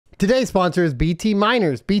Today's sponsor is BT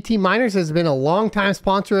Miners. BT Miners has been a longtime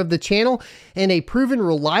sponsor of the channel and a proven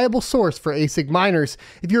reliable source for ASIC miners.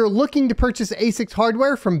 If you're looking to purchase ASIC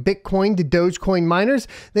hardware from Bitcoin to Dogecoin miners,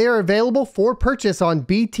 they are available for purchase on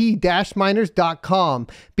bt-miners.com.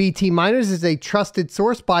 BT Miners is a trusted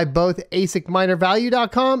source by both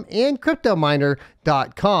ASICminervalue.com and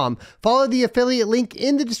cryptominer.com. Follow the affiliate link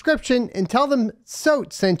in the description and tell them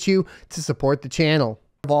SOT sent you to support the channel.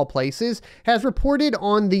 Of all places, has reported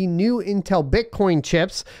on the new Intel Bitcoin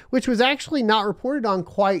chips, which was actually not reported on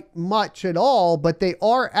quite much at all, but they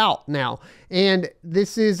are out now. And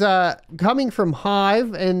this is coming from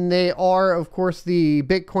Hive, and they are, of course, the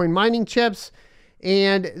Bitcoin mining chips,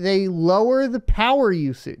 and they lower the power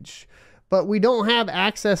usage, but we don't have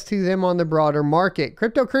access to them on the broader market.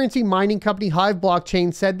 Cryptocurrency mining company Hive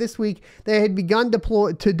Blockchain said this week they had begun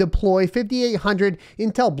to deploy 5,800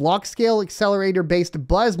 Intel Blockscale accelerator-based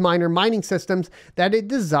BuzzMiner mining systems that it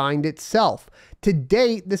designed itself. To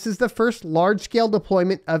date, this is the first large-scale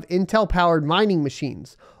deployment of Intel-powered mining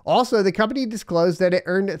machines. Also, the company disclosed that it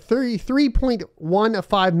earned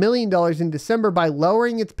 $33.15 million in December by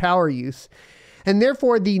lowering its power use, and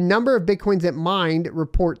therefore the number of Bitcoins it mined,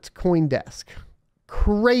 reports CoinDesk.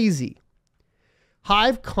 Crazy.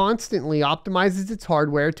 Hive constantly optimizes its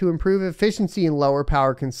hardware to improve efficiency and lower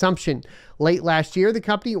power consumption. Late last year, the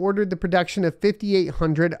company ordered the production of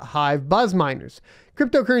 5,800 Hive BuzzMiners,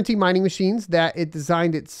 cryptocurrency mining machines that it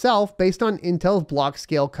designed itself based on Intel's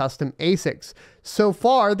Blockscale custom ASICs. So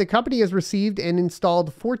far, the company has received and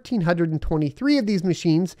installed 1,423 of these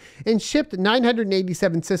machines and shipped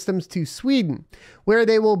 987 systems to Sweden, where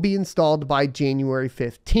they will be installed by January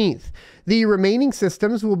 15th. The remaining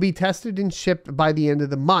systems will be tested and shipped by the end of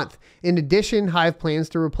the month. In addition, Hive plans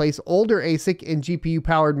to replace older ASIC and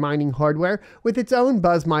GPU-powered mining hardware with its own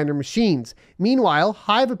BuzzMiner machines. Meanwhile,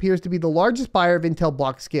 Hive appears to be the largest buyer of Intel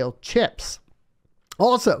Blockscale chips.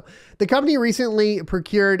 Also, the company recently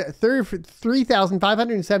procured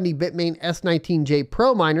 3,570 Bitmain S19J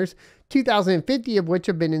Pro miners, 2,050 of which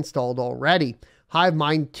have been installed already. Hive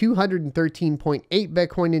mined 213.8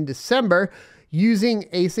 Bitcoin in December using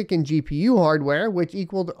ASIC and GPU hardware, which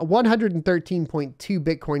equaled 113.2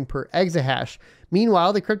 Bitcoin per exahash.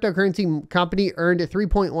 Meanwhile, the cryptocurrency company earned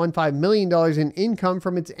 $3.15 million in income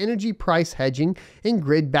from its energy price hedging and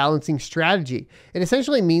grid balancing strategy. It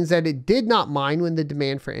essentially means that it did not mine when the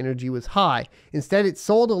demand for energy was high. Instead, it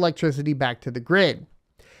sold electricity back to the grid.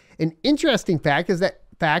 An interesting fact is that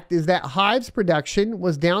Hive's production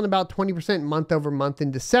was down about 20% month over month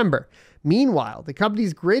in December. Meanwhile, the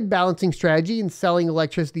company's grid balancing strategy in selling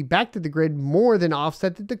electricity back to the grid more than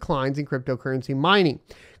offset the declines in cryptocurrency mining.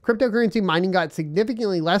 Cryptocurrency mining got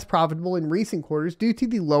significantly less profitable in recent quarters due to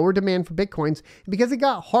the lower demand for Bitcoins and because it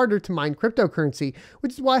got harder to mine cryptocurrency,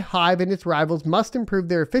 which is why Hive and its rivals must improve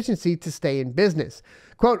their efficiency to stay in business.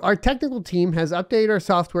 Quote, "Our technical team has updated our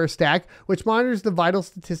software stack, which monitors the vital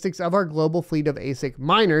statistics of our global fleet of ASIC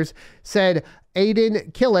miners," said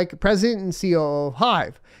Aidan Killick, president and COO of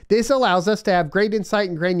Hive. "This allows us to have great insight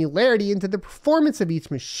and granularity into the performance of each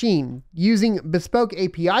machine using bespoke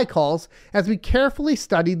API calls as we carefully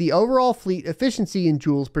study the overall fleet efficiency in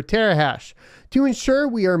joules per terahash to ensure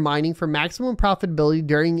we are mining for maximum profitability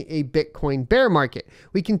during a Bitcoin bear market.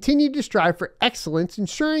 We continue to strive for excellence,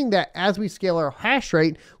 ensuring that as we scale our hash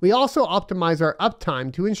rate, we also optimize our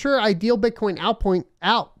uptime to ensure ideal Bitcoin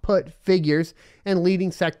output figures and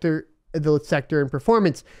leading the sector in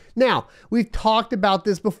performance." Now, we've talked about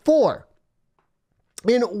this before.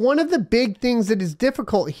 And one of the big things that is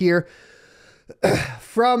difficult here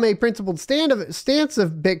from a principled stance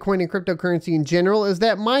of Bitcoin and cryptocurrency in general is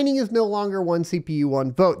that mining is no longer one CPU,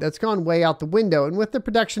 one vote. That's gone way out the window. And with the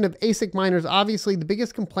production of ASIC miners, obviously the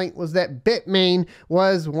biggest complaint was that Bitmain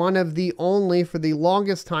was one of the only, for the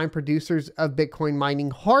longest time, producers of Bitcoin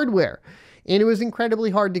mining hardware. And it was incredibly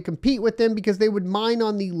hard to compete with them because they would mine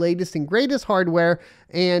on the latest and greatest hardware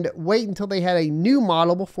and wait until they had a new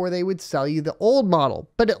model before they would sell you the old model.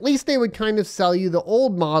 But at least they would kind of sell you the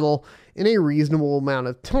old model in a reasonable amount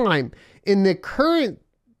of time. In the current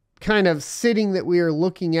kind of sitting that we are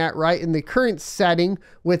looking at, right, in the current setting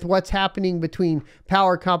with what's happening between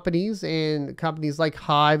power companies and companies like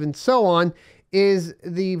Hive and so on, is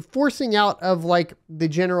the forcing out of like the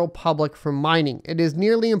general public from mining. It is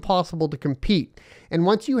nearly impossible to compete. And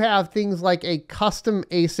once you have things like a custom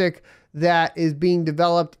ASIC that is being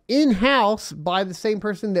developed in-house by the same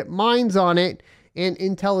person that mines on it, and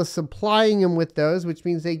Intel is supplying them with those, which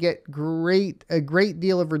means they get a great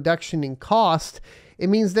deal of reduction in cost. It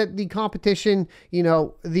means that the competition, you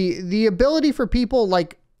know, the ability for people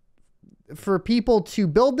like for people to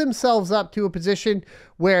build themselves up to a position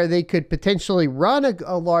where they could potentially run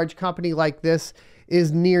a large company like this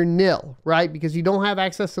is near nil, right? Because you don't have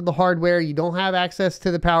access to the hardware, you don't have access to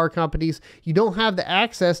the power companies, you don't have the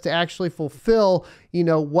access to actually fulfill, you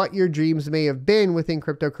know, what your dreams may have been within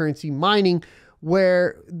cryptocurrency mining,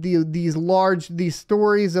 where these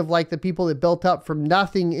stories of like the people that built up from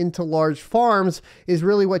nothing into large farms is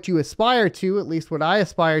really what you aspire to, at least what I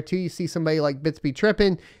aspire to. You see somebody like Bitsby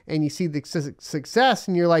tripping and you see the success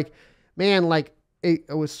and you're like, man, like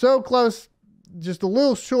it was so close, just a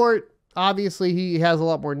little short. Obviously, he has a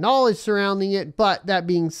lot more knowledge surrounding it, but that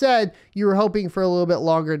being said, you were hoping for a little bit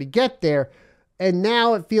longer to get there. And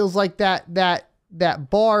now it feels like that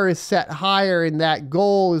bar is set higher and that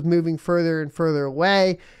goal is moving further and further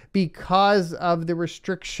away because of the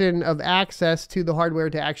restriction of access to the hardware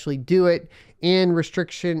to actually do it and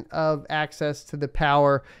restriction of access to the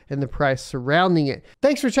power and the price surrounding it.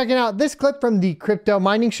 Thanks for checking out this clip from the Crypto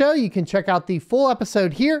Mining Show. You can check out the full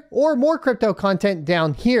episode here or more crypto content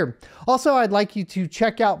down here. Also, I'd like you to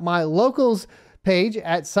check out my locals page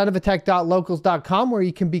at sonofatech.locals.com where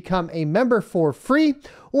you can become a member for free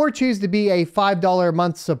or choose to be a $5 a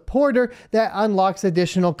month supporter that unlocks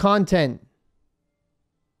additional content.